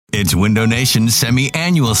It's Window Nation's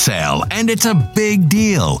semi-annual sale, and it's a big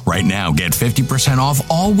deal. Right now, get 50% off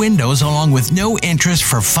all windows along with no interest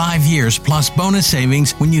for 5 years plus bonus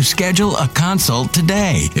savings when you schedule a consult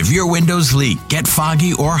today. If your windows leak, get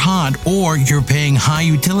foggy or hot, or you're paying high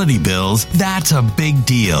utility bills, that's a big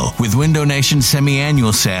deal. With Window Nation's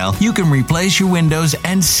semi-annual sale, you can replace your windows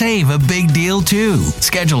and save a big deal too.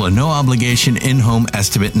 Schedule a no-obligation in-home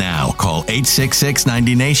estimate now. Call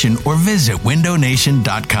 866-90NATION or visit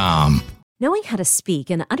windownation.com. Knowing how to speak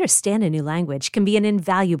and understand a new language can be an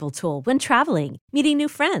invaluable tool when traveling, meeting new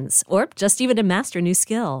friends, or just even to master a new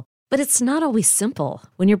skill. But it's not always simple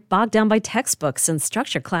when you're bogged down by textbooks and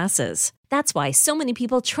structure classes. That's why so many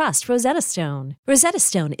people trust Rosetta Stone. Rosetta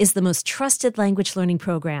Stone is the most trusted language learning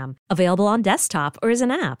program, available on desktop or as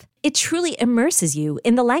an app. It truly immerses you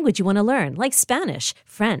in the language you want to learn, like Spanish,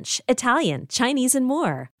 French, Italian, Chinese, and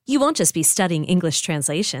more. You won't just be studying English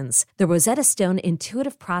translations. The Rosetta Stone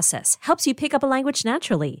intuitive process helps you pick up a language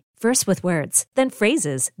naturally, first with words, then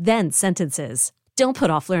phrases, then sentences. Don't put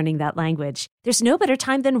off learning that language. There's no better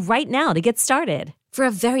time than right now to get started. For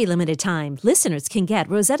a very limited time, listeners can get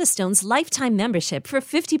Rosetta Stone's lifetime membership for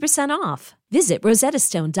 50% off. Visit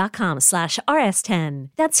rosettastone.com/rs10.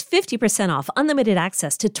 That's 50% off unlimited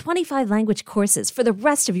access to 25 language courses for the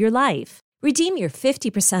rest of your life. Redeem your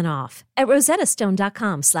 50% off at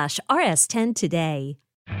rosettastone.com/rs10 today.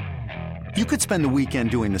 You could spend the weekend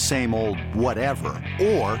doing the same old whatever,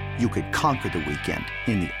 or you could conquer the weekend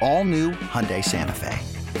in the all-new Hyundai Santa Fe.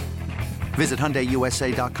 Visit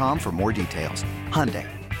HyundaiUSA.com for more details. Hyundai,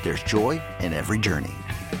 there's joy in every journey.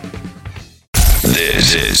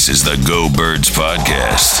 This is the Go Birds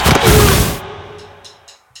Podcast.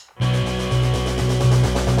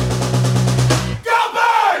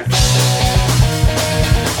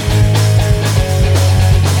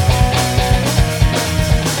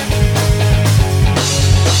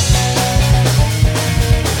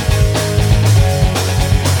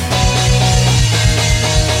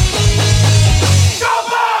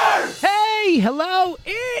 Hello,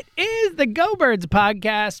 it is the Go Birds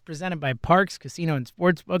Podcast presented by Parx Casino and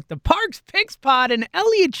Sportsbook, the Parx Picks Pod, and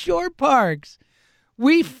Elliott Shore Parks.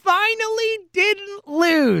 We finally didn't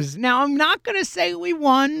lose. Now, I'm not going to say we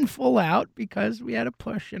won full out because we had a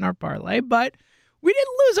push in our parlay, but we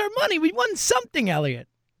didn't lose our money. We won something, Elliott.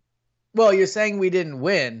 Well, you're saying we didn't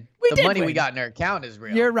win. The money we got in our account is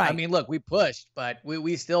real. You're right. I mean, look, we pushed, but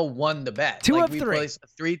we still won the bet. Two of we three. placed a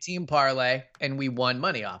 3-team parlay, and we won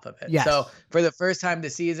money off of it. Yes. So for the first time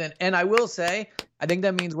this season, and I will say, I think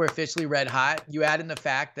that means we're officially red hot. You add in the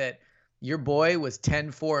fact that your boy was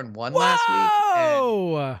 10-4-1 last week.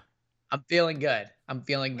 And I'm feeling good.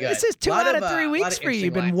 This is 2 out of 3 weeks for you.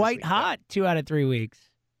 You've been white hot 2 out of 3 weeks.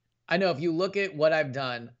 I know. If you look at what I've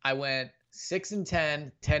done, I went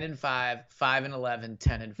 6-10, 10-5, 5-11,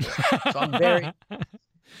 10-4. So I'm very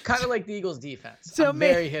kind of like the Eagles defense. So I'm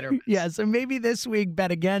very hit or miss. Yeah, so maybe this week bet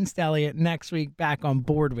against Elliott, next week back on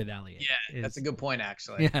board with Elliott. Yeah, that's a good point,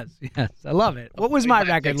 actually. Yes, I love it. What was my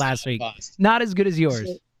record last week? Not as good as yours.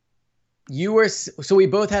 So we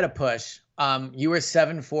both had a push. You were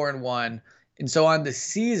 7-4-1, and so on the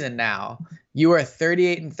season now, you are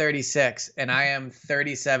 38-36, and I am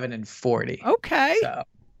 37-40. Okay. So.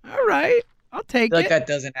 All right. I'll take it. Like that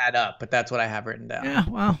doesn't add up, but that's what I have written down. Yeah,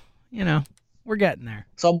 well, we're getting there.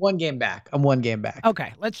 So I'm one game back.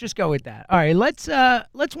 Okay, let's just go with that. All right, let's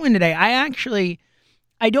win today. I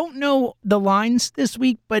don't know the lines this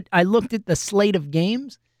week, but I looked at the slate of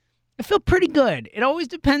games. I feel pretty good. It always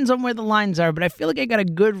depends on where the lines are, but I feel like I got a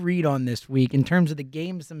good read on this week in terms of the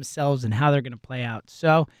games themselves and how they're going to play out.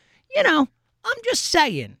 So, I'm just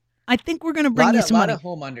saying. I think we're going to bring you some money. A lot of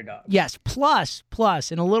home underdogs. Yes, plus,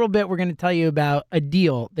 in a little bit, we're going to tell you about a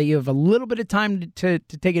deal that you have a little bit of time to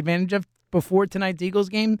take advantage of before tonight's Eagles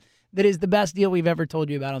game that is the best deal we've ever told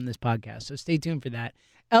you about on this podcast. So stay tuned for that.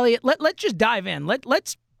 Elliott, let's just dive in.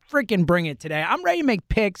 Let's freaking bring it today. I'm ready to make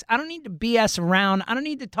picks. I don't need to BS around. I don't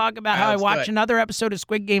need to talk about how I watched another episode of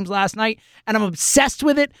Squid Games last night and I'm obsessed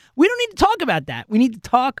with it. We don't need to talk about that. We need to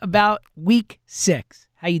talk about Week 6.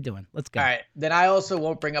 How you doing? Let's go. All right. Then I also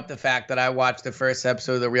won't bring up the fact that I watched the first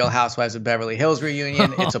episode of The Real Housewives of Beverly Hills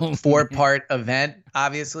reunion. It's a 4-part event,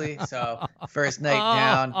 obviously. So first night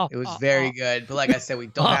down, it was very good. But like I said, we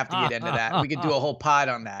don't have to get into that. We could do a whole pod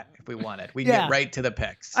on that if we wanted. We can get right to the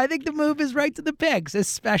picks. I think the move is right to the picks,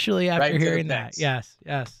 especially after hearing that. Yes.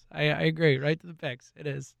 I agree. Right to the picks. It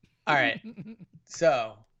is. All right.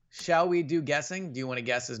 So shall we do guessing? Do you want to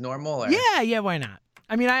guess as normal? Or? Yeah, why not?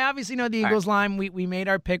 I mean, I obviously know the Eagles line. We made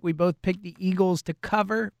our pick. We both picked the Eagles to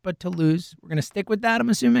cover, but to lose. We're going to stick with that, I'm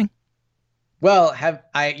assuming? Well,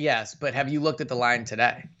 yes, but have you looked at the line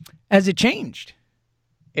today? Has it changed?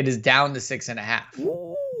 It is down to 6.5.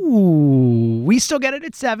 Ooh, we still get it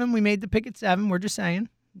at 7. We made the pick at 7. We're just saying,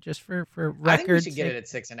 just for records. I think we should get it at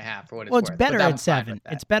 6.5 for what it's worth. Well, it's better at 7.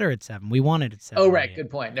 It's better at 7. We want it at 7. Oh, right. Good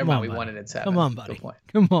point. Never mind. We wanted it at 7. Come on, buddy. Good point.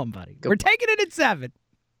 Come on, buddy. We're taking it at 7.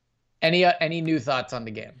 Any new thoughts on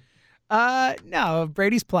the game? No.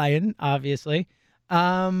 Brady's playing, obviously.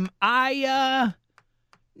 No.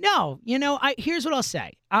 Here's what I'll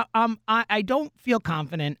say. I don't feel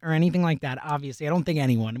confident or anything like that. Obviously, I don't think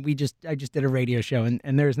anyone. I just did a radio show,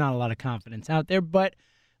 and there's not a lot of confidence out there. But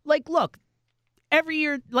look. Every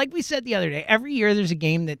year, like we said the other day, every year there's a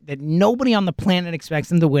game that nobody on the planet expects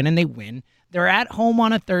them to win, and they win. They're at home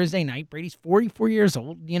on a Thursday night. Brady's 44 years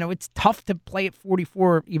old. It's tough to play at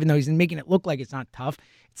 44, even though he's making it look like it's not tough.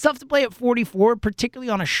 It's tough to play at 44, particularly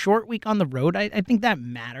on a short week on the road. I think that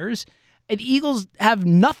matters. The Eagles have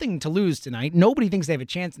nothing to lose tonight. Nobody thinks they have a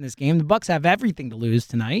chance in this game. The Bucs have everything to lose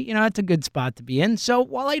tonight. That's a good spot to be in. So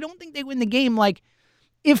while I don't think they win the game,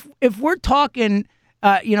 if we're talking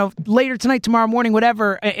later tonight, tomorrow morning,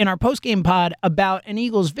 whatever, in our post-game pod about an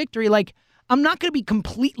Eagles victory, I'm not going to be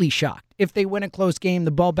completely shocked if they win a close game,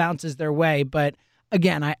 the ball bounces their way. But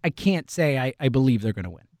again, I can't say I believe they're going to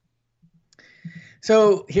win.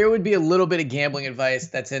 So here would be a little bit of gambling advice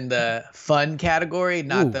that's in the fun category,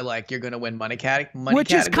 not the you're going to win money category.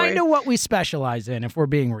 Which is kind of what we specialize in, if we're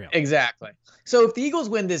being real. Exactly. So if the Eagles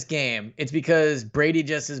win this game, it's because Brady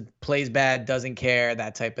just plays bad, doesn't care,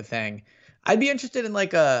 that type of thing. I'd be interested in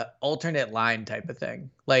a alternate line type of thing.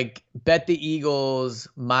 Bet the Eagles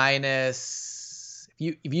minus,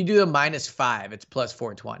 if you do the -5, it's plus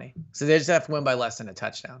 420. So they just have to win by less than a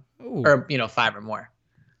touchdown. Ooh. Or 5 or more.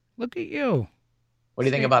 Look at you. What do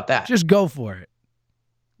you think about that? Just go for it.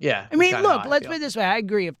 Yeah. Look, let's put it this way. I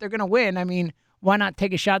agree. If they're going to win, why not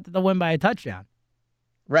take a shot that they'll win by a touchdown?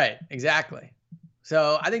 Right. Exactly.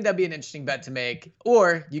 So I think that'd be an interesting bet to make,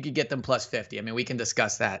 or you could get them plus 50. We can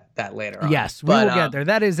discuss that later on. Yes, we will get there.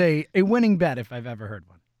 That is a winning bet if I've ever heard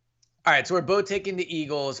one. All right, so we're both taking the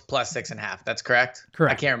Eagles plus 6.5. That's correct?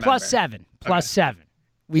 Correct. I can't remember. Plus 7. Plus 7.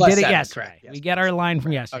 We Plus did it 7, yesterday. correct. Yes. We get our line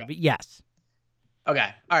from yesterday, but yes. Okay.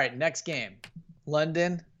 All right, next game.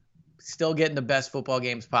 London, still getting the best football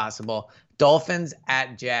games possible. Dolphins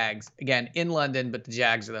at Jags. Again, in London, but the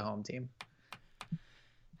Jags are the home team.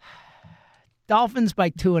 Dolphins by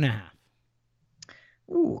 2.5.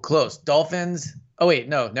 Ooh, close. Dolphins. Oh, wait.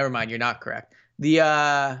 No, never mind. You're not correct.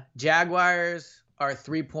 The Jaguars are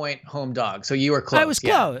 3-point home dogs. So you were close. I was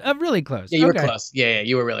close. Really close. Yeah, you were close. Yeah,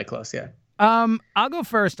 you were really close. Yeah. I'll go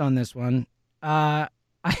first on this one. I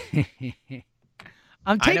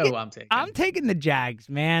know who I'm taking. I'm taking the Jags,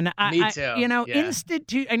 man. Me too.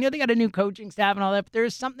 I know they got a new coaching staff and all that, but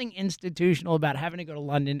there's something institutional about having to go to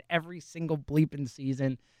London every single bleeping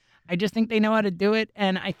season. I just think they know how to do it,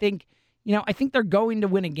 and I think they're going to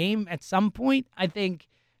win a game at some point. I think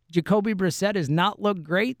Jacoby Brissett has not looked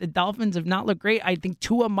great. The Dolphins have not looked great. I think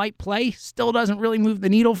Tua might play. Still doesn't really move the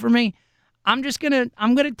needle for me. I'm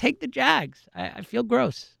gonna take the Jags. I feel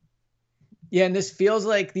gross. Yeah, and this feels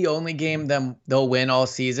like the only game they'll win all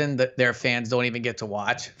season that their fans don't even get to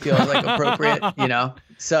watch. Feels like appropriate,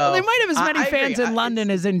 So they might have as many fans in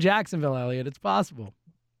London as in Jacksonville, Elliot. It's possible.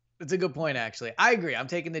 It's a good point, actually. I agree. I'm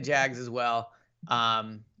taking the Jags as well.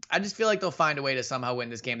 I just feel like they'll find a way to somehow win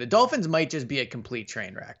this game. The Dolphins might just be a complete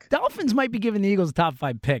train wreck. Dolphins might be giving the Eagles a top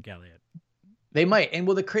 5 pick, Elliot. They might. And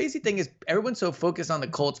the crazy thing is everyone's so focused on the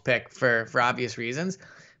Colts pick for obvious reasons.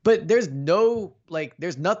 But there's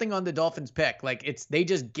nothing on the Dolphins pick. They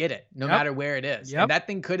just get it no matter where it is. Yep. And that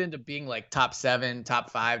thing could end up being top 7,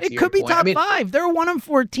 top 5. It could be top 5. They're a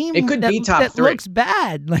 1-4 team. It could be top 3. That looks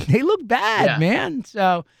bad. They look bad, man.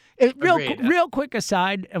 So real quick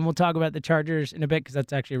aside, and we'll talk about the Chargers in a bit because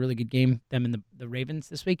that's actually a really good game, them and the Ravens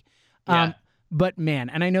this week. But man,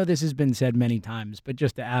 and I know this has been said many times, but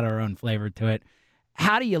just to add our own flavor to it,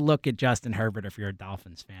 how do you look at Justin Herbert if you're a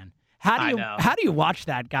Dolphins fan? How do you watch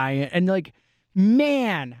that guy and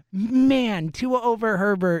man, Tua over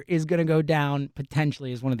Herbert is going to go down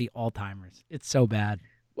potentially as one of the all-timers. It's so bad.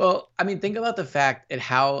 Well, think about the fact at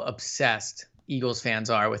how obsessed Eagles fans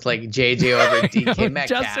are with JJ over DK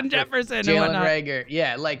Metcalf, Justin Jefferson, Jalen Reagor.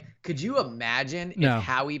 Yeah, could you imagine if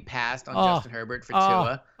Howie passed on Justin Herbert for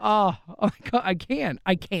Tua? Oh my God, I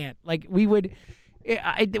can't. We might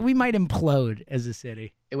implode as a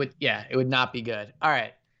city. It would not be good. All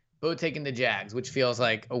right. Both taking the Jags, which feels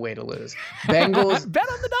like a way to lose. Bengals. Bet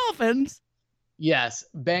on the Dolphins. Yes.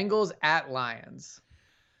 Bengals at Lions.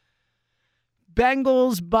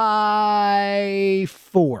 Bengals by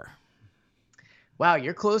 4. Wow,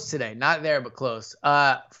 you're close today. Not there, but close.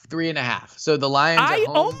 3.5. So the Lions I are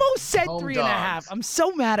home, almost said home 3.5. dogs. I'm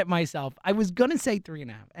so mad at myself. I was gonna say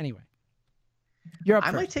 3.5. Anyway, you're up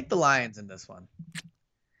I first. might take the Lions in this one.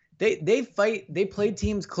 They fight. They played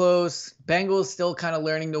teams close. Bengals still kind of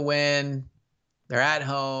learning to win. They're at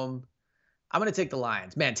home. I'm gonna take the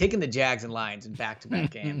Lions. Man, taking the Jags and Lions in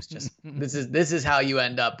back-to-back games. Just this is how you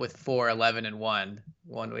end up with 4-11-1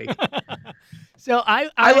 one week. So I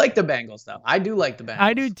like the Bengals though. I do like the Bengals.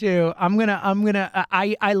 I do too.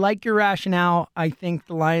 I like your rationale. I think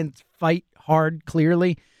the Lions fight hard,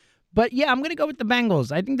 clearly. But yeah, I'm gonna go with the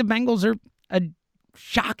Bengals. I think the Bengals are a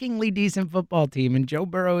shockingly decent football team, and Joe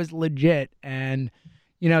Burrow is legit. And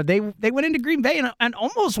they went into Green Bay and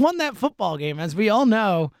almost won that football game, as we all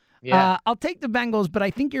know. Yeah. I'll take the Bengals, but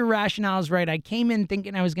I think your rationale is right. I came in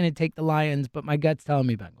thinking I was going to take the Lions, but my gut's telling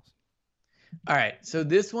me Bengals. All right. So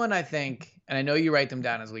this one, I think, and I know you write them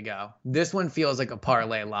down as we go, this one feels like a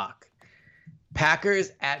parlay lock.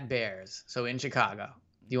 Packers at Bears. So in Chicago.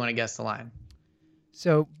 Do you want to guess the line?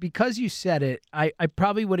 So because you said it, I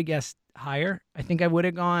probably would have guessed higher. I think I would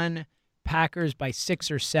have gone Packers by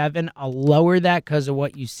 6 or 7. I'll lower that because of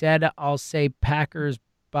what you said. I'll say Packers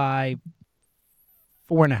by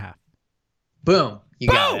 4.5. Boom. You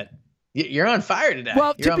got it. You're on fire today.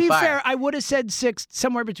 Well, You're to be fire. fair, I would have said 6,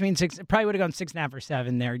 somewhere between 6. Probably would have gone 6.5 or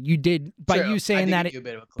 7 there. You did by True. you saying that.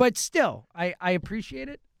 But still, I appreciate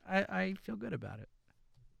it. I feel good about it.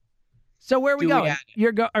 So where are we Do we going?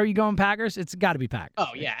 add Are you going Packers? It's got to be Packers. Oh,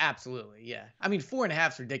 yeah, absolutely. Yeah. I mean,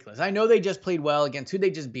 4.5 is ridiculous. I know they just played well against who they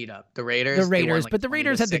just beat up. The Raiders. The Raiders, but the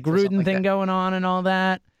Raiders had the Gruden thing going on and all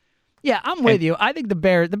that. Yeah, I'm with you. I think the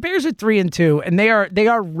Bears are 3-2, and they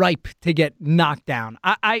are ripe to get knocked down.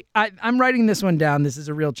 I'm writing this one down. This is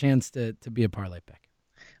a real chance to be a parlay pick.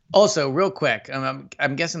 Also, real quick,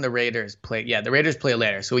 I'm guessing the Raiders play. Yeah, the Raiders play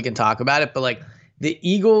later, so we can talk about it. But like the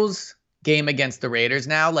Eagles game against the Raiders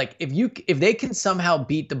now, like if they can somehow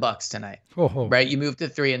beat the Bucks tonight, right? You move to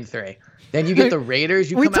 3-3. Then you get the Raiders.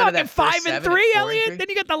 You come out of that 5-3, Elliot. Then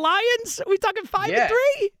you got the Lions. Are we talking 5-3?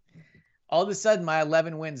 All of a sudden, my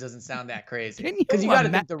 11 wins doesn't sound that crazy. Because you got to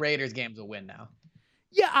think the Raiders games will win now.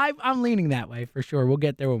 Yeah, I'm leaning that way for sure. We'll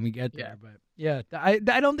get there when we get there. But yeah, I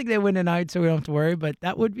don't think they win tonight, so we don't have to worry. But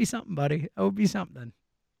that would be something, buddy. That would be something.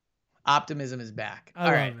 Optimism is back.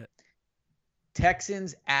 I love it.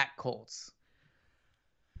 Texans at Colts.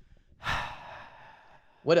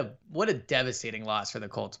 What a devastating loss for the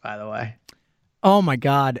Colts, by the way. Oh my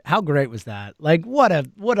God, how great was that? Like, what a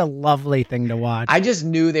lovely thing to watch. I just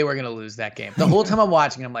knew they were going to lose that game. The whole time I'm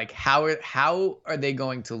watching, I'm like, how are they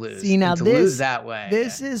going to lose? See, now lose that way.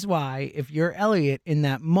 This is why, if you're Elliott in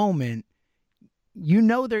that moment,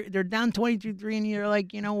 they're down 22-3, and you're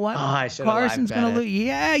like, you know what? Carson's going to lose.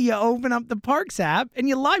 Yeah, you open up the Parx app and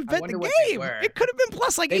you live bet the game. It could have been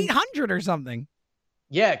plus 800 or something.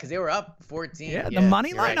 Yeah, because they were up 14. Yeah, the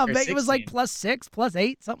money line, I'll bet it was like 16. plus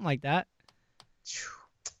 8, something like that.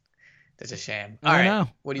 That's a shame. All right.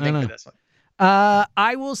 What do you think for this one?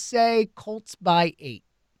 I will say Colts by 8.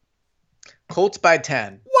 Colts by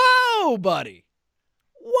 10. Whoa, buddy.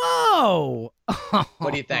 Whoa.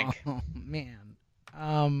 What do you think? Oh, man.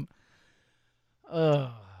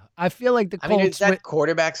 I feel like the Colts. I mean, is that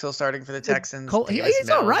quarterback still starting for the Texans? He's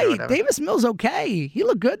all right. Davis Mills okay. He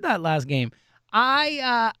looked good that last game.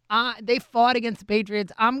 They fought against the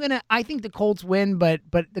Patriots. I think the Colts win, but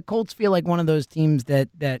the Colts feel like one of those teams that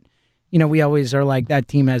we always are like, that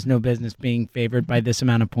team has no business being favored by this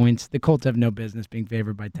amount of points. The Colts have no business being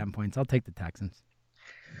favored by 10 points. I'll take the Texans.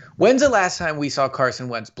 When's the last time we saw Carson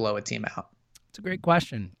Wentz blow a team out? It's a great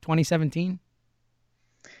question. 2017?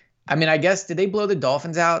 I mean, I guess, did they blow the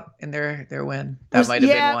Dolphins out in their win? That might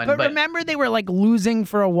have been one. But remember, they were like losing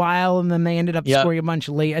for a while, and then they ended up scoring a bunch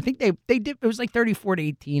late. I think they did. It was like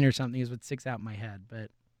 34-18 or something is what sticks out in my head.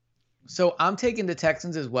 But so I'm taking the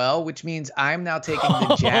Texans as well, which means I'm now taking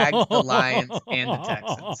the Jags, the Lions, and the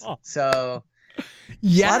Texans. So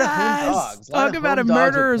yes, a lot of home dogs. Talk about a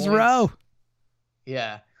murderer's row.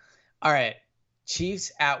 Yeah. All right.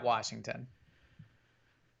 Chiefs at Washington.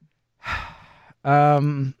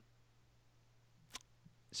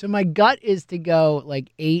 So my gut is to go like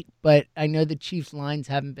 8, but I know the Chiefs lines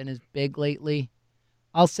haven't been as big lately.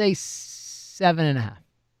 I'll say 7.5.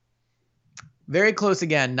 Very close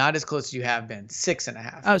again. Not as close as you have been.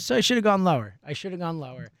 6.5. Oh, so I should have gone lower. I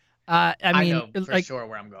know for sure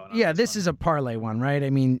where I'm going. Yeah, this is a parlay one, right? I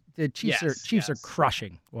mean, the Chiefs are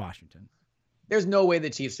crushing Washington. There's no way the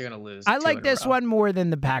Chiefs are going to lose. I like this one more than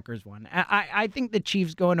the Packers one. I think the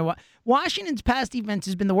Chiefs going to Washington's past defense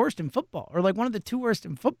has been the worst in football, or like one of the 2 worst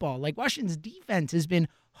in football. Like Washington's defense has been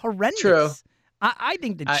horrendous. True. I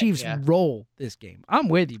think the Chiefs roll this game. I'm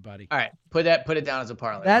with you, buddy. All right, put it down as a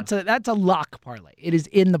parlay. That's a lock parlay. It is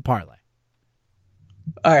in the parlay.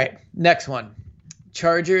 All right, next one.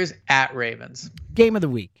 Chargers at Ravens. Game of the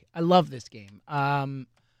week. I love this game. I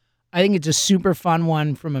think it's a super fun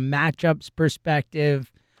one from a matchups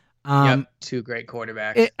perspective. Two great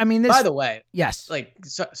quarterbacks. By the way, yes.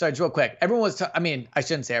 Sorry, just real quick. Everyone was. I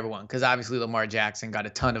shouldn't say everyone, because obviously Lamar Jackson got a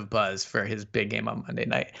ton of buzz for his big game on Monday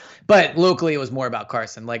night. But locally, it was more about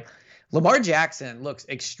Carson. Lamar Jackson looks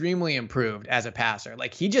extremely improved as a passer.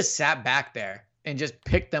 He just sat back there and just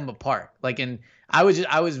picked them apart. I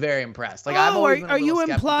was very impressed. Are you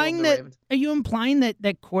implying that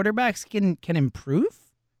quarterbacks can improve?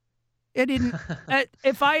 I didn't.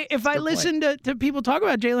 If I listened to people talk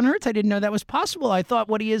about Jalen Hurts, I didn't know that was possible. I thought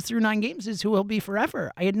what he is through 9 games is who he'll be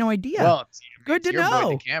forever. I had no idea. Well, good to your know.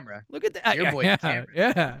 Boy, the camera. Look at that. Your boy, the camera.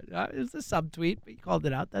 Yeah, it was a subtweet, but you called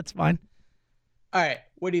it out. That's fine. All right,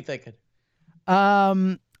 what are you thinking?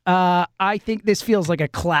 I think this feels like a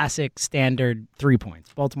classic standard 3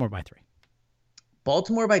 points. Baltimore by 3.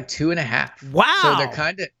 Baltimore by 2.5. Wow. So they're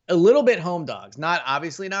kind of a little bit home dogs.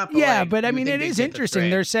 Obviously not. But but it is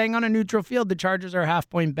interesting. They're saying on a neutral field the Chargers are a half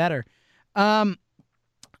point better. I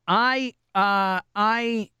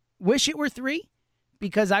wish it were 3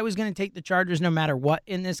 because I was going to take the Chargers no matter what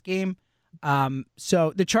in this game.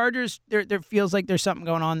 So the Chargers, there feels like there's something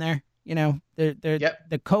going on there.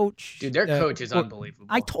 The coach. Dude, their coach is unbelievable.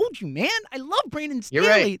 I told you, man. I love Brandon Staley.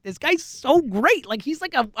 You're right. This guy's so great. He's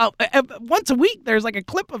like a once a week. There's a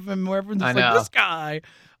clip of him where everyone's just like, this guy.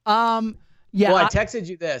 Well, I texted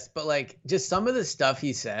you this, but just some of the stuff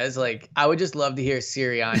he says, I would just love to hear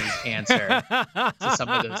Sirianni's answer to some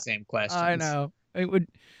of those same questions. I know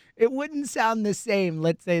it wouldn't sound the same.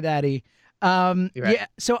 Let's say that Right. Yeah.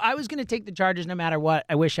 So I was going to take the Chargers no matter what.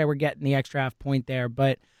 I wish I were getting the extra half point there,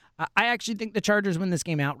 but I actually think the Chargers win this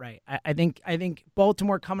game outright. I think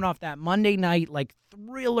Baltimore coming off that Monday night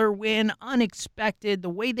thriller win, unexpected,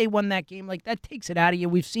 the way they won that game, that takes it out of you.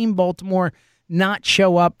 We've seen Baltimore not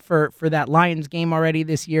show up for that Lions game already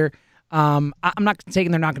this year. I'm not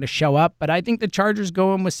saying they're not going to show up, but I think the Chargers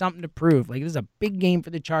go in with something to prove. This is a big game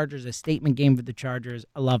for the Chargers, a statement game for the Chargers.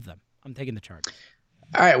 I love them. I'm taking the Chargers.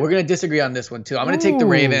 All right, we're going to disagree on this one, too. I'm going to take the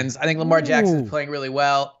Ravens. I think Lamar Jackson is playing really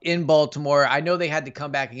well in Baltimore. I know they had to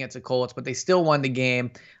come back against the Colts, but they still won the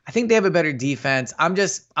game. I think they have a better defense. I'm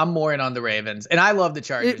more in on the Ravens. And I love the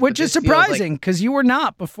Chargers. Which is surprising because you were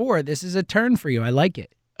not before. This is a turn for you. I like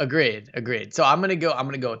it. Agreed. So I'm going to go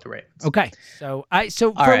with the Ravens. Okay. So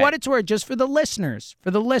what it's worth, just for the listeners,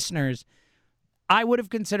 I would have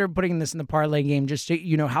considered putting this in the parlay game just so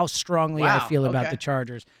how strongly I feel about the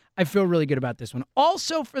Chargers. I feel really good about this one.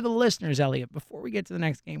 Also for the listeners, Elliot, before we get to the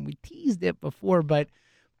next game, we teased it before, but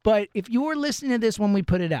if you were listening to this when we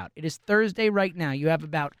put it out, it is Thursday right now. You have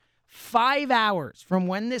about 5 hours from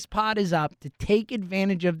when this pod is up to take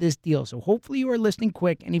advantage of this deal. So hopefully you are listening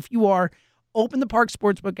quick, and if you are, open the Parx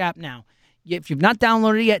Sportsbook app now. If you've not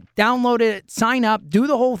downloaded it yet, download it, sign up, do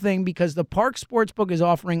the whole thing because the Parx Sportsbook is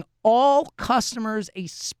offering all customers a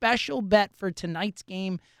special bet for tonight's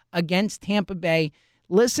game against Tampa Bay.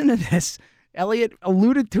 Listen to this. Elliot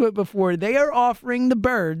alluded to it before. They are offering the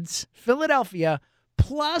Birds, Philadelphia,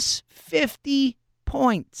 plus 50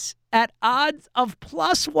 points at odds of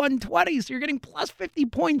plus 120. So you're getting plus 50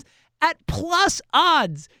 points at plus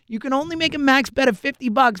odds. You can only make a max bet of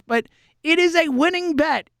 $50, but it is a winning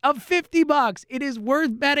bet of $50. It is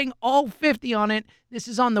worth betting all 50 on it. This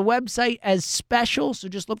is on the website as special, so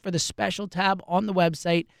just look for the special tab on the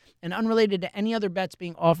website and unrelated to any other bets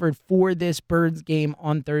being offered for this Birds game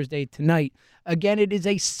on Thursday tonight. Again, it is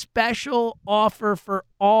a special offer for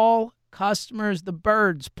all customers. The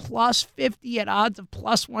Birds plus 50 at odds of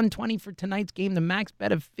plus 120 for tonight's game. The max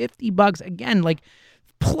bet of $50. Again,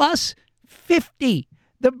 plus 50.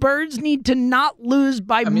 The Birds need to not lose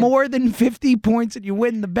by more than 50 points and you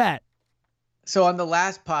win the bet. So on the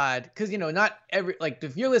last pod, because, not every,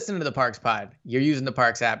 if you're listening to the Parx pod, you're using the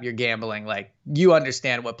Parx app, you're gambling, you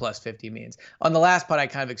understand what plus 50 means. On the last pod, I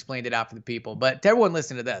kind of explained it out for the people. But to everyone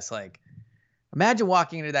listening to this, imagine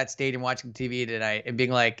walking into that stadium, watching TV tonight and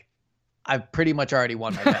being I've pretty much already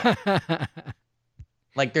won my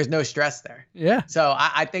bet. There's no stress there. Yeah. So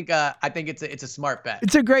I think it's a smart bet.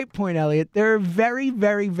 It's a great point, Elliot. There are very,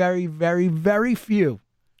 very, very, very, very few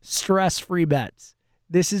stress-free bets.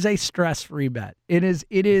 This is a stress-free bet. It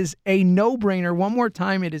is a no-brainer. One more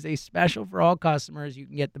time, it is a special for all customers. You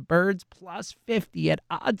can get the Birds plus 50 at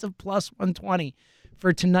odds of plus 120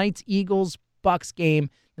 for tonight's Eagles-Bucks game.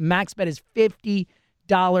 The max bet is $50.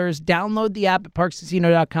 Download the app at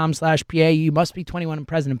parxcasino.com/PA. You must be 21 and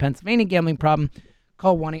present in Pennsylvania. Gambling problem.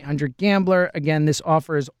 Call 1-800-GAMBLER. Again, this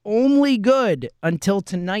offer is only good until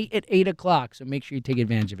tonight at 8 o'clock, so make sure you take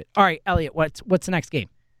advantage of it. All right, Elliot, what's the next game?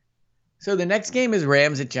 So the next game is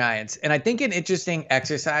Rams at Giants. And I think an interesting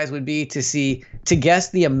exercise would be to guess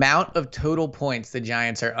the amount of total points the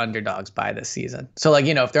Giants are underdogs by this season. So like,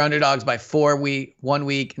 if they're underdogs by 1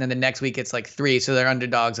 week, and then the next week it's like 3, so they're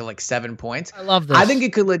underdogs of like 7 points. I love this. I think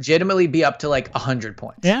it could legitimately be up to like 100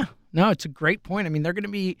 points. Yeah. No, it's a great point. I mean, they're going to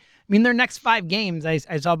be their next 5 games, I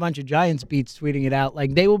saw a bunch of Giants beats tweeting it out.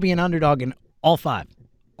 Like, they will be an underdog in all 5.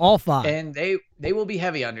 All 5. And they will be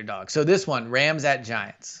heavy underdogs. So this one, Rams at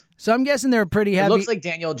Giants. So I'm guessing they're pretty heavy. It looks like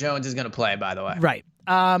Daniel Jones is going to play, by the way. Right.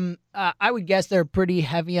 I would guess they're a pretty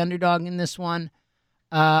heavy underdog in this one.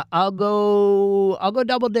 I'll go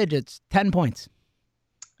double digits, 10 points.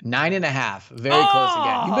 9.5. Very close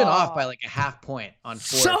again. You've been off by like a half point on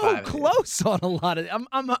 4 or 5. So close on a lot of.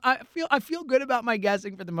 I feel good about my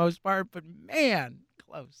guessing for the most part, but man,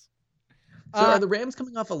 close. So are the Rams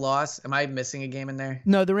coming off a loss? Am I missing a game in there?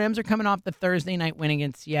 No, the Rams are coming off the Thursday night win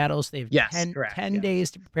against Seattle. So they have 10 days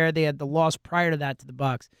to prepare. They had the loss prior to that to the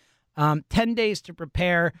Bucs. 10 days to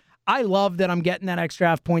prepare. I love that I'm getting that extra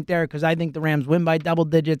half point there because I think the Rams win by double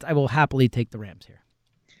digits. I will happily take the Rams here.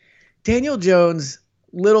 Daniel Jones,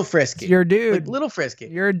 little frisky. It's your dude. Like, little frisky.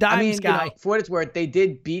 You're a dimes guy. For what it's worth, they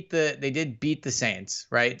did beat the Saints,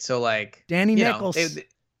 right? So like Danny Nichols.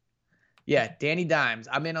 Yeah, Danny Dimes.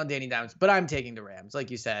 I'm in on Danny Dimes, but I'm taking the Rams,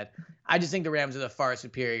 like you said. I just think the Rams are the far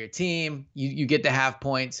superior team. You get the half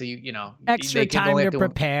point, so extra time to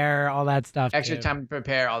prepare, all that stuff. Extra time to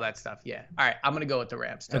prepare, all that stuff. Yeah. All right, I'm gonna go with the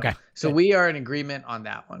Rams. Too. Okay. So we are in agreement on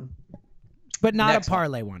that one, but not a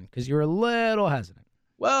parlay one because you're a little hesitant.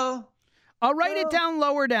 Well, I'll write it down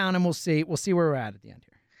lower down, and we'll see. We'll see where we're at the end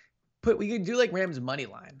here. But we could do like Rams money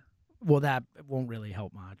line. Well, that won't really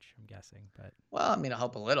help much, I'm guessing. But it'll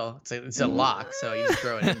help a little. It's a lock, so you just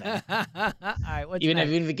throw it in there. All right, even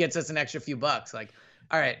if it gets us an extra few bucks, like,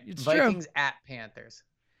 all right, it's Vikings true. at Panthers.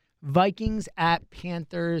 Vikings at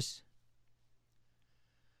Panthers.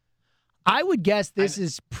 I would guess this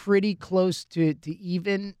is pretty close to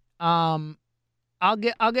even. I'll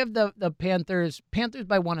give the Panthers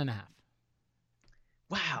by 1.5.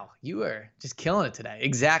 Wow, you are just killing it today.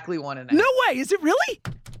 Exactly 1.5. No way, is it really?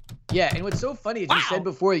 Yeah, and what's so funny is you said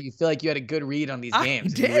before that you feel like you had a good read on these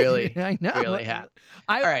games. I did. You really, I know. really have.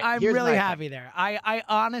 I'm really happy there. I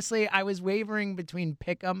honestly, I was wavering between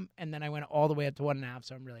pick'em and then I went all the way up to 1.5,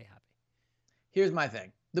 so I'm really happy. Here's my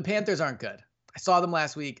thing. The Panthers aren't good. I saw them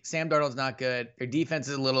last week. Sam Darnold's not good. Their defense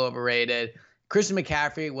is a little overrated. Christian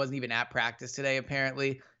McCaffrey wasn't even at practice today,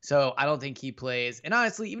 apparently. So I don't think he plays. And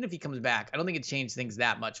honestly, even if he comes back, I don't think it changed things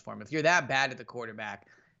that much for him. If you're that bad at the quarterback,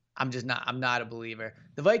 I'm not a believer.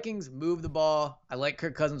 The Vikings move the ball. I like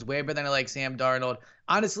Kirk Cousins way better than I like Sam Darnold.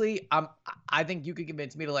 Honestly, I think you could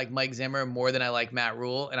convince me to like Mike Zimmer more than I like Matt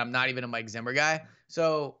Rule, and I'm not even a Mike Zimmer guy.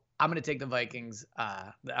 So I'm going to take the Vikings.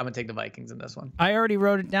 I'm going to take the Vikings in this one. I already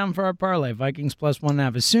wrote it down for our parlay. Vikings plus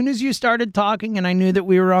 1.5. As soon as you started talking and I knew that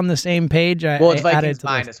we were on the same page, it's Vikings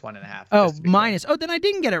minus 1.5. Oh, minus. Oh, then I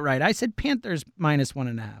didn't get it right. I said Panthers minus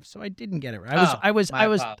 1.5, so I didn't get it right. I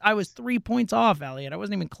was 3 points off, Elliot. I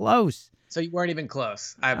wasn't even close. So you weren't even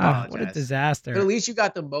close. I apologize. What a disaster. But at least you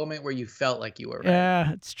got the moment where you felt like you were right.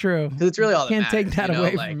 Yeah, it's true. Because it's really all that matters. Can't take that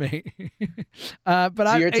away from me.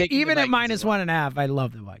 But even at minus 1.5, I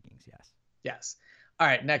love the Vikings, yes. Yes. All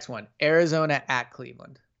right, next one. Arizona at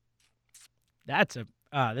Cleveland.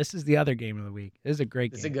 This is the other game of the week. This is a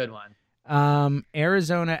great game. It's a good one.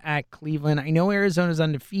 Arizona at Cleveland. I know Arizona's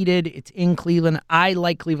undefeated. It's in Cleveland. I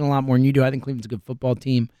like Cleveland a lot more than you do. I think Cleveland's a good football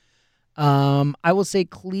team. I will say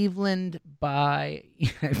Cleveland by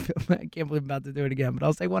I can't believe I'm about to do it again, but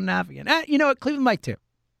I'll say 1.5 again. You know what? Cleveland by 2.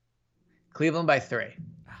 Cleveland by 3.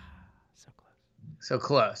 So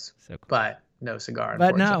close. But no cigar,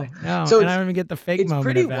 unfortunately. But no. So and I don't even get the fake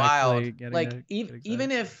moment. It's pretty wild. Like,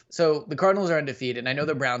 even if, so the Cardinals are undefeated, and I know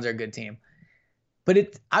the Browns are a good team.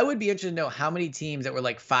 But I would be interested to know how many teams that were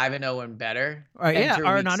like 5-0 and better are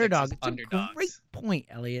an underdog. It's a great point,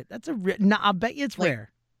 Elliot. That's I'll bet you it's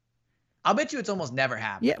rare. I'll bet you it's almost never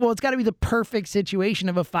happened. Yeah, well, it's got to be the perfect situation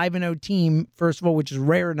of a 5-0 team, first of all, which is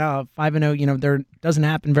rare enough. 5-0, there doesn't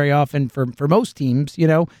happen very often for most teams,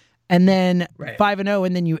 And then 5-0,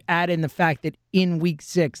 and then you add in the fact that in week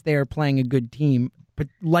 6 they are playing a good team, but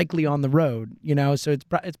likely on the road, So it's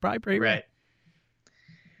probably pretty rare.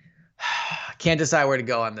 Can't decide where to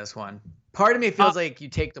go on this one. Part of me feels like you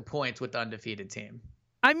take the points with the undefeated team.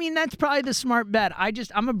 I mean, that's probably the smart bet.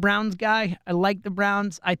 I'm a Browns guy. I like the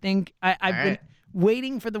Browns. I think I've been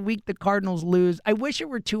waiting for the week the Cardinals lose. I wish it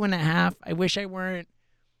were 2.5. I wish I weren't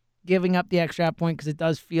giving up the extra half point because it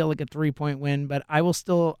does feel like a 3-point win, but I will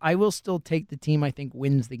still take the team I think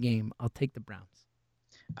wins the game. I'll take the Browns.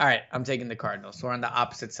 All right, I'm taking the Cardinals. So we're on the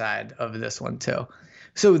opposite side of this one too.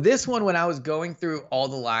 So this one, when I was going through all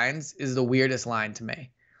the lines, is the weirdest line to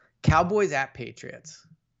me. Cowboys at Patriots.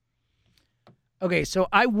 Okay, so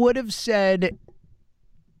I would have said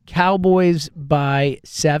Cowboys by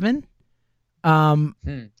 7. I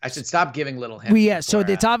should stop giving little hints. Well, yeah, so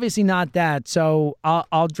it's obviously not that. So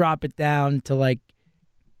I'll drop it down to like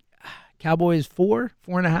Cowboys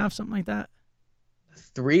 4.5, something like that.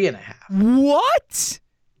 3.5. What?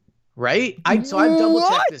 Right? I've double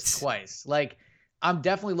checked this twice. Like, I'm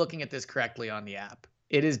definitely looking at this correctly on the app.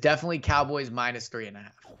 It is definitely Cowboys minus 3.5.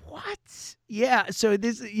 What? Yeah. So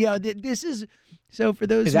this is. So for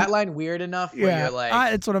those, is that line weird enough? Where you're like,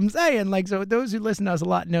 that's what I'm saying. Like, so those who listen to us a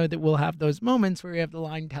lot know that we'll have those moments where we have the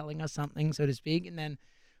line telling us something, so to speak, and then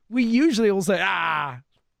we usually will say,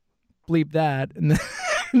 bleep that, and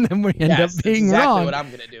then we end up being exactly wrong. What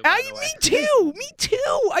I'm gonna do. Me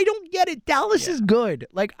too. I don't get it. Dallas is good.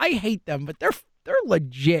 Like, I hate them, but they're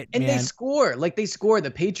legit, and man. they score. Like, they score.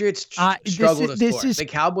 The Patriots struggle to score. The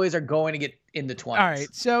Cowboys are going to get in the 20s. All right.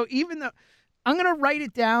 So even though I'm going to write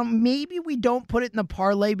it down, maybe we don't put it in the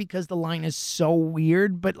parlay because the line is so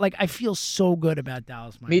weird, but like, I feel so good about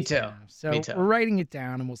Dallas. Me too. So Me too. We're writing it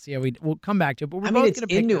down and we'll see how we'll come back to it. But it's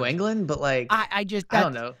in New England, but like, I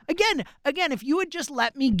don't know. Again, if you had just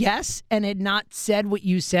let me guess and had not said what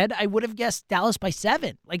you said, I would have guessed Dallas by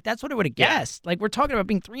 7. Like, that's what I would have guessed. Like, we're talking about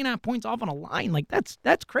being 3.5 points off on a line. Like, that's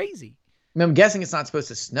crazy. I mean, I'm guessing it's not supposed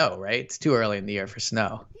to snow, right? It's too early in the year for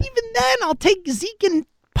snow. Even then, I'll take Zeke and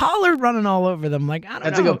Pollard running all over them. Like, I don't know.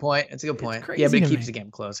 That's a good point. Yeah, but it keeps the game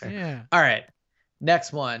closer. Yeah. All right.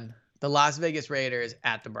 Next one. The Las Vegas Raiders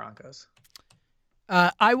at the Broncos.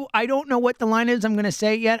 I don't know what the line is. I'm going to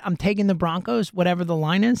say it yet. I'm taking the Broncos, whatever the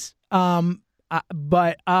line is.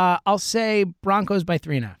 But I'll say Broncos by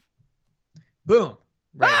 3.5. Boom.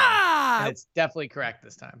 Right. And it's definitely correct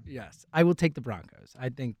this time. Yes. I will take the Broncos. I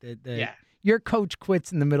think that your coach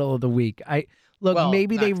quits in the middle of the week.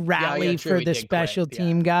 Maybe they rally for the special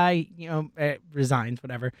team guy, resigns,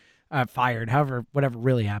 whatever, fired, whatever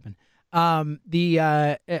really happened.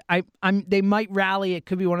 They might rally. It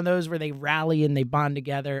could be one of those where they rally and they bond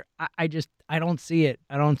together. I don't see it.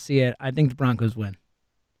 I think the Broncos win.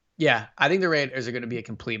 Yeah, I think the Raiders are going to be a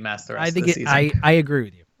complete mess the rest of the season. I agree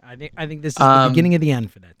with you. I think this is the beginning of the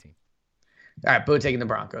end for that team. All right, Bo taking the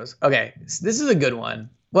Broncos. Okay, so this is a good one.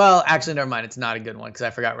 Well, actually, never mind. It's not a good one because I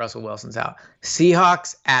forgot Russell Wilson's out.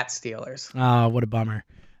 Seahawks at Steelers. Oh, what a bummer.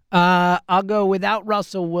 I'll go without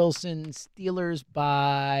Russell Wilson. Steelers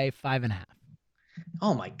by 5.5.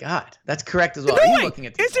 Oh my God, that's correct as well. No Are you way. looking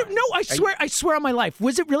at these Is it? No, I swear on my life.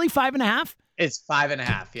 Was it really 5.5? It's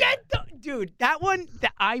 5.5. Yeah, dude, that one.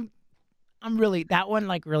 That one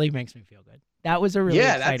like really makes me feel good. That was a really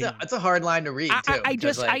exciting one. That's a hard line to read too. I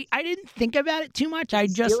didn't think about it too much. I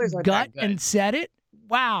just gut and said it.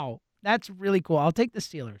 Wow, that's really cool. I'll take the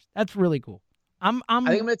Steelers. That's really cool. I think I'm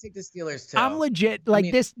going to take the Steelers too. I'm legit.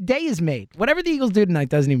 This day is made. Whatever the Eagles do tonight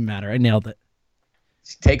doesn't even matter. I nailed it.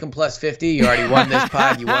 Take them plus 50. You already won this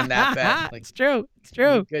pod. You won that bet. It's true. It's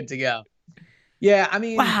true. Good to go. Yeah, I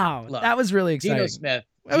mean, wow, that was really exciting. Geno Smith.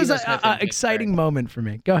 That was an exciting moment for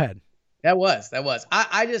me. Go ahead. That was.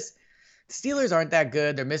 Steelers aren't that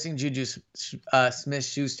good. They're missing Juju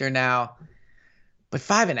Smith-Schuster now. But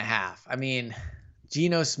 5.5. I mean,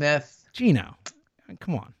 Geno Smith.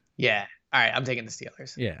 Come on. Yeah. All right, I'm taking the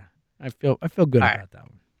Steelers. Yeah. I feel good about that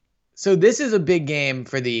one. So this is a big game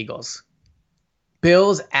for the Eagles.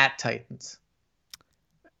 Bills at Titans.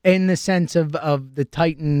 In the sense of the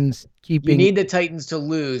Titans keeping. You need the Titans to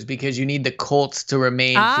lose because you need the Colts to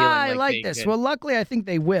remain feeling like like this. Could. Well, luckily, I think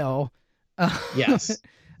they will. Yes.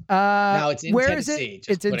 Now it's in Tennessee. Is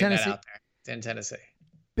it? It's in Tennessee. Out there. It's in Tennessee.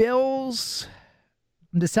 Bills.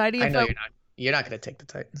 I'm deciding. I know you're not going to take the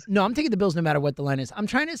Titans. No, I'm taking the Bills no matter what the line is. I'm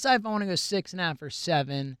trying to decide if I want to go 6.5 or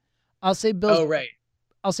 7. I'll say Bills. Oh right.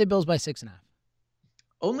 I'll say Bills by 6.5.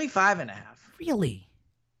 Only 5.5. Really?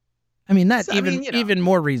 I mean, that's even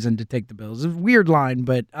more reason to take the Bills. It's a weird line,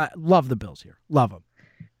 but I love the Bills here. Love them.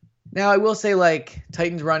 Now, I will say,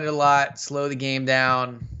 Titans run it a lot, slow the game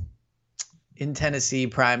down. In Tennessee,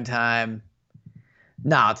 prime time.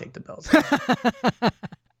 Nah, I'll take the Bills.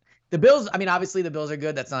 The Bills, I mean, obviously the Bills are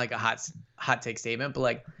good. That's not like a hot take statement,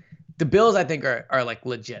 but the Bills, I think, are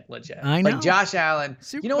legit. I know. Like Josh Allen.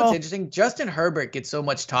 Super you know what's Bowl. Interesting? Justin Herbert gets so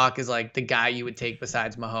much talk as the guy you would take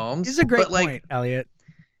besides Mahomes. This is a great point, Elliot.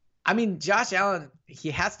 I mean, Josh Allen,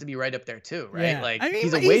 he has to be right up there too, right? Yeah.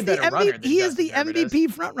 He's a way better runner than he is the Justin Herbert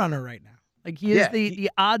MVP front runner right now. He is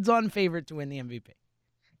the odds-on favorite to win the MVP.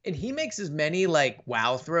 And he makes as many like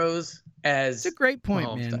wow throws as It's a great point,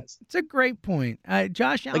 Mahomes man. does. It's a great point.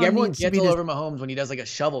 Josh Allen Like everyone needs to gets be all this. over Mahomes when he does like a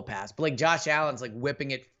shovel pass, but like Josh Allen's like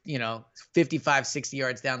whipping it, 55, 60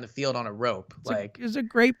 yards down the field on a rope. It's a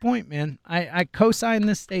great point, man. I co-sign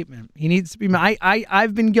this statement. He needs to be.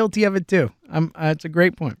 I've been guilty of it too. It's a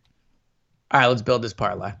great point. All right, let's build this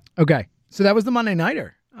parlay. Okay, so that was the Monday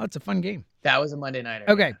Nighter. Oh, it's a fun game. That was a Monday Nighter.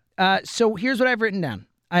 Okay, so here's what I've written down.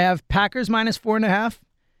 I have Packers -4.5,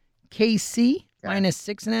 KC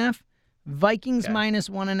 -6.5, Vikings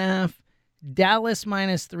 -1.5, Dallas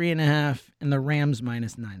 -3.5, and the Rams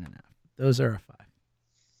 -9.5. Those are a 5.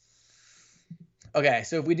 Okay,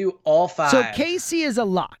 so if we do all 5. So KC is a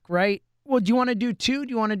lock, right? Well, do you want to do 2? Do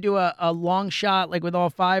you want to do a long shot like with all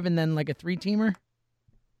 5 and then like a 3-teamer?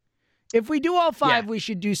 If we do all 5, we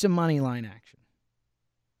should do some money line action.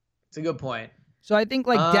 It's a good point. So I think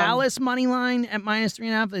like Dallas money line at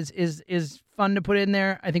 -3.5 is fun to put in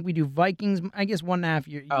there. I think we do Vikings. I guess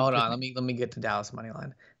 1.5. Hold on, let me get to Dallas money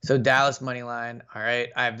line. So Dallas money line. All right,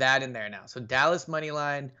 I have that in there now. So Dallas money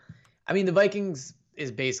line. I mean, the Vikings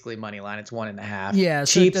is basically money line. It's 1.5. Yeah,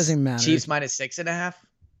 so Chiefs, it doesn't matter. Chiefs -6.5.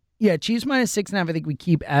 Yeah, Chiefs -6.5. I think we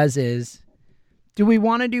keep as is. Do we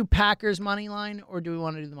want to do Packers money line or do we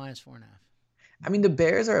want to do the -4.5? I mean, the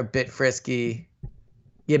Bears are a bit frisky.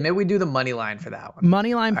 Yeah, maybe we do the money line for that one.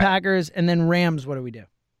 Money line Packers and then Rams. What do we do?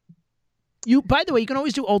 By the way, you can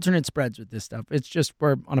always do alternate spreads with this stuff. It's just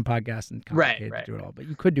we're on a podcast and complicated to do it all. But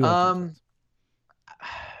you could do alternate spreads.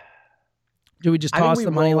 Do we just toss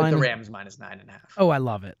the money line? The Rams -9.5. Oh, I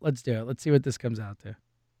love it. Let's do it. Let's see what this comes out to.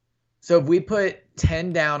 So if we put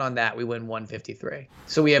 10 down on that, we win 153.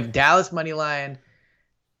 So we have Dallas money line,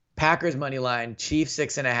 Packers money line, Chiefs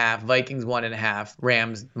 6.5, Vikings 1.5,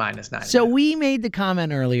 Rams -9.5. So we made the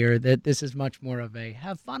comment earlier that this is much more of a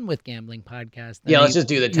have fun with gambling podcast. Yeah, let's just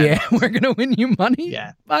do the 10. Yeah, we're gonna win you money.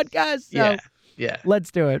 Yeah. Podcast. So yeah. Let's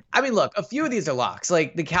do it. I mean, look, a few of these are locks.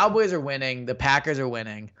 Like the Cowboys are winning, the Packers are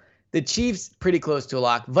winning, the Chiefs pretty close to a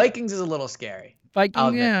lock. Vikings is a little scary.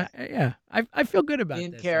 Vikings, yeah. I feel good about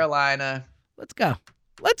in this. Carolina. Let's go.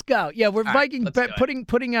 Yeah, we're All Vikings right, putting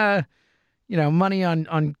money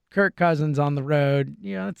on Kirk Cousins on the road.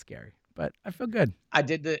 Yeah, that's scary, but I feel good. I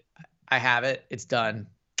have it. It's done.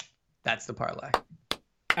 That's the parlay.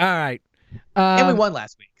 All right. And we won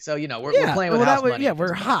last week, so we're playing with house money. Yeah,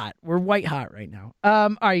 we're hot. We're white hot right now. All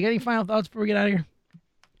right, you got any final thoughts before we get out of here?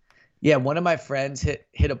 Yeah, one of my friends hit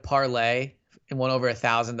a parlay and won over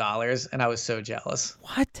 $1,000, and I was so jealous.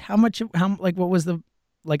 What? How much? What was the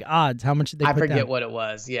odds? How much did they? I put forget down? what it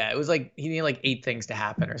was. Yeah, it was like he needed 8 things to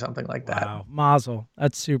happen or something like that. Wow, mazel.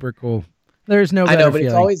 That's super cool. There's no. I know, but feeling.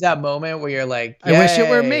 it's always that moment where you're like, I wish it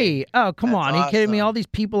were me. Oh, come on. Are you kidding me? awesome. All these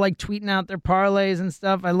people tweeting out their parlays and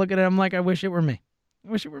stuff. I look at it, I'm like, I wish it were me.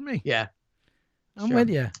 Yeah, I'm with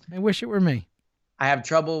you. I wish it were me. I have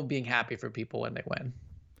trouble being happy for people when they win.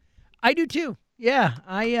 I do too. Yeah.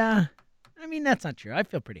 I mean, that's not true. I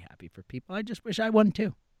feel pretty happy for people. I just wish I won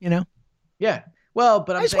too, Yeah. Well,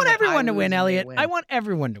 but I just want everyone to win, Elliot. I want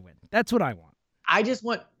everyone to win. That's what I want. I just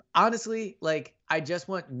want, honestly, I just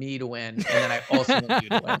want me to win, and then I also want you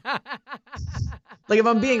to win. If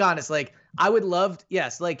I'm being honest, I would love,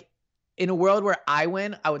 in a world where I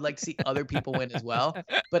win, I would like to see other people win as well.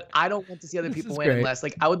 But I don't want to see other people win unless,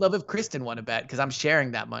 I would love if Kristen won a bet because I'm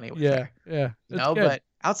sharing that money with her. Yeah. But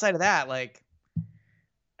outside of that,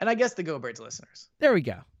 and I guess the Go Birds listeners. There we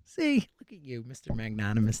go. See, look at you, Mr.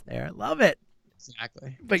 Magnanimous there. I love it.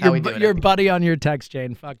 Exactly. But your buddy on your text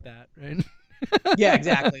chain, fuck that, right? Yeah,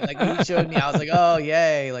 exactly. When he showed me, I was like, "Oh,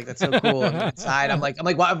 yay! That's so cool." And inside, I'm like,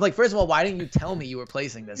 first of all, why didn't you tell me you were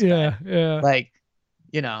placing this? Yeah.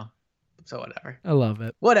 So whatever. I love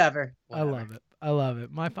it. Whatever. I love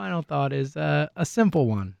it. My final thought is a simple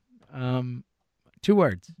one. 2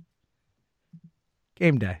 words.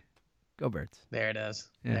 Game day. Go Birds. There it is.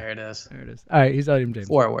 Yeah. There it is. All right, he's William James.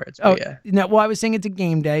 4 words. Oh, yeah. No, well, I was saying it's a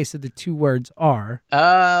game day, so the 2 words are.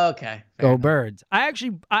 Oh, okay. Fair Go enough. Birds. I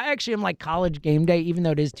actually am like college game day, even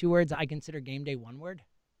though it is 2 words. I consider game day 1 word.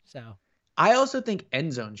 So. I also think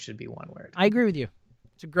end zone should be 1 word. I agree with you.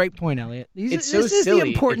 It's a great point, Elliot. This so is silly. the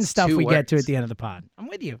important It's stuff 2 we get to words. at the end of the pod. I'm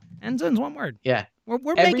with you. End zone's 1 word. Yeah.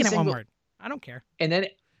 We're making it 1 word. I don't care. And then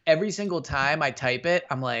every single time I type it,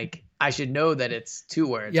 I'm like, I should know that it's 2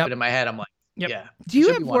 words. Yep. But in my head, I'm like, Yep. yeah. Do you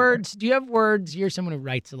should have be 1 word. words? Do you have words? You're someone who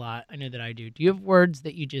writes a lot. I know that I do. Do you have words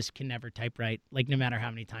that you just can never type right? No matter how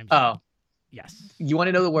many times. Oh. Yes. You want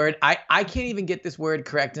to know the word? I can't even get this word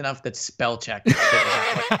correct enough that's spell checked.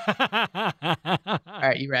 All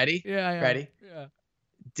right, you ready? Yeah. Ready?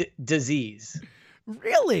 Yeah. Disease.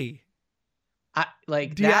 Really? That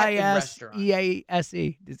in restaurants.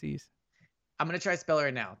 DISEASE disease. I'm going to try to spell it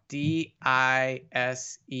right now. Dieseae.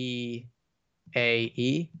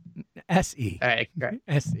 S-E. All right, great.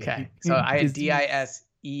 S-E. Okay, so I had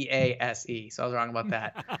Diesease, so I was wrong about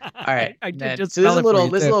that. All right, I then, just so this is spell it for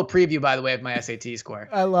you, this is a too. little preview, by the way, of my SAT score.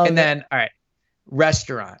 I love and it. then, all right,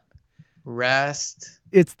 restaurant,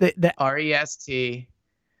 It's the R-E-S-T.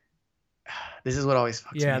 This is what always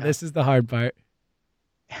fucks me up. this is the hard part.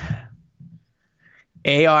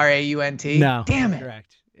 A-R-A-U-N-T. No, damn it.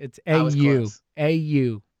 correct. It's I was A-U. close.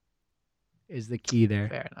 A-U is the key there.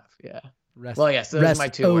 Fair enough. Yeah. Rest- Well, yes, those are my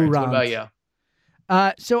 2 words. What about you?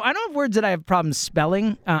 So I don't have words that I have problems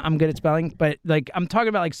spelling. I'm good at spelling, but like I'm talking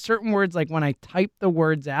about like certain words, like when I type the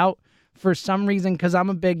words out for some reason, because I'm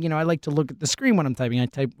a big, I like to look at the screen when I'm typing. I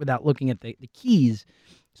type without looking at the keys.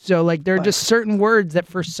 So like there are just certain words that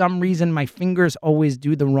for some reason my fingers always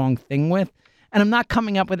do the wrong thing with. And I'm not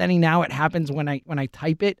coming up with any now. It happens when I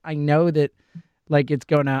type it. I know that like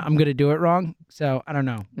I'm gonna do it wrong. So I don't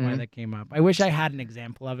know why that came up. I wish I had an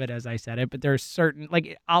example of it as I said it, but there's certain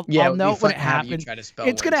like I'll know when it happens.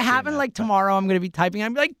 It's gonna happen like tomorrow. I'm gonna be typing.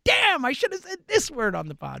 I'm like, damn, I should have said this word on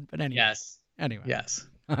the pod. But anyway. Yes. Anyway. Yes.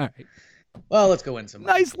 All right. Well, let's go win some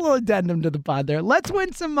money. Nice little addendum to the pod there. Let's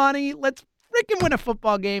win some money. Let's freaking win a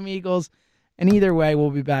football game, Eagles. And either way,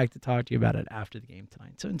 we'll be back to talk to you about it after the game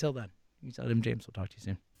tonight. So until then, you tell them, James, we'll talk to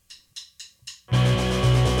you soon.